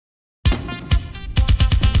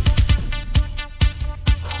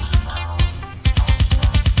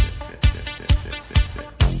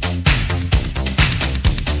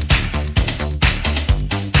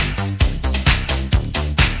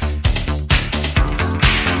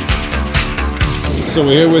So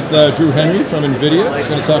we're here with Drew Henry from NVIDIA. He's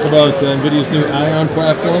going to talk about NVIDIA's new Ion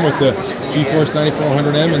platform with the GeForce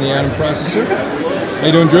 9400M and the Atom processor. How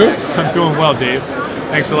you doing, Drew? I'm doing well, Dave.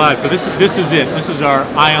 Thanks a lot. So this is it. This is our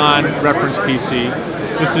Ion reference PC.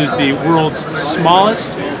 This is the world's smallest,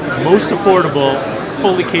 most affordable,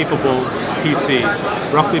 fully capable PC.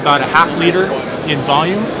 Roughly about a ½ liter in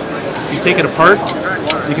volume. If you take it apart,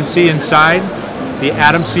 you can see inside the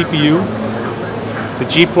Atom CPU, the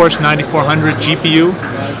GeForce 9400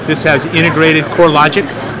 GPU. This has integrated core logic,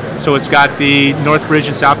 so it's got the North Bridge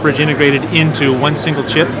and South Bridge integrated into one single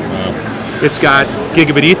chip. It's got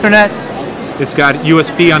gigabit Ethernet. It's got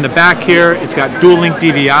USB on the back here. It's got dual link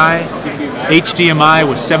DVI, HDMI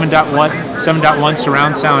with 7.1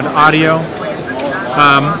 surround sound audio.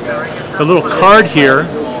 The little card here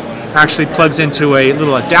actually plugs into a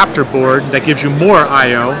little adapter board that gives you more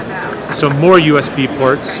I/O, so more USB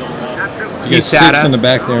ports. You got 6 in the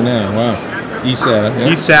back there now. Wow. eSATA. Yeah.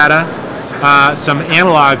 eSATA, some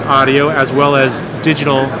analog audio as well as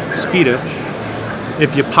digital SPDIF.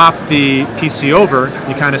 If you pop the PC over,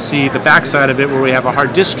 you kind of see the back side of it where we have a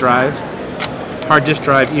hard disk drive. Hard disk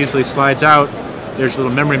drive easily slides out. There's a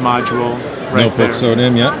little memory module right Notebook there. sewed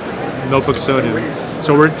in, yeah. Notebook sewed in.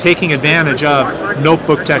 So we're taking advantage of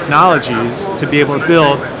notebook technologies to be able to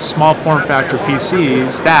build small form factor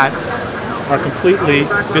PCs that are completely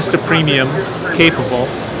Vista Premium capable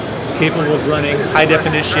of running high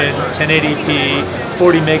definition 1080p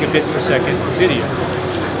 40 megabit per second video.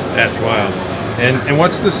 That's wild. And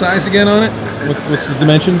what's the size again on it? What's the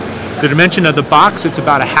dimension? The dimension of the box, it's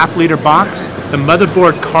about a ½ liter box. The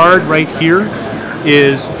motherboard card right here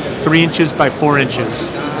is 3 inches by 4 inches,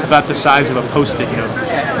 about the size of a Post-it note.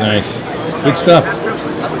 Nice. Good stuff.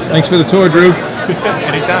 Thanks for the tour, Drew.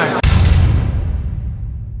 Anytime.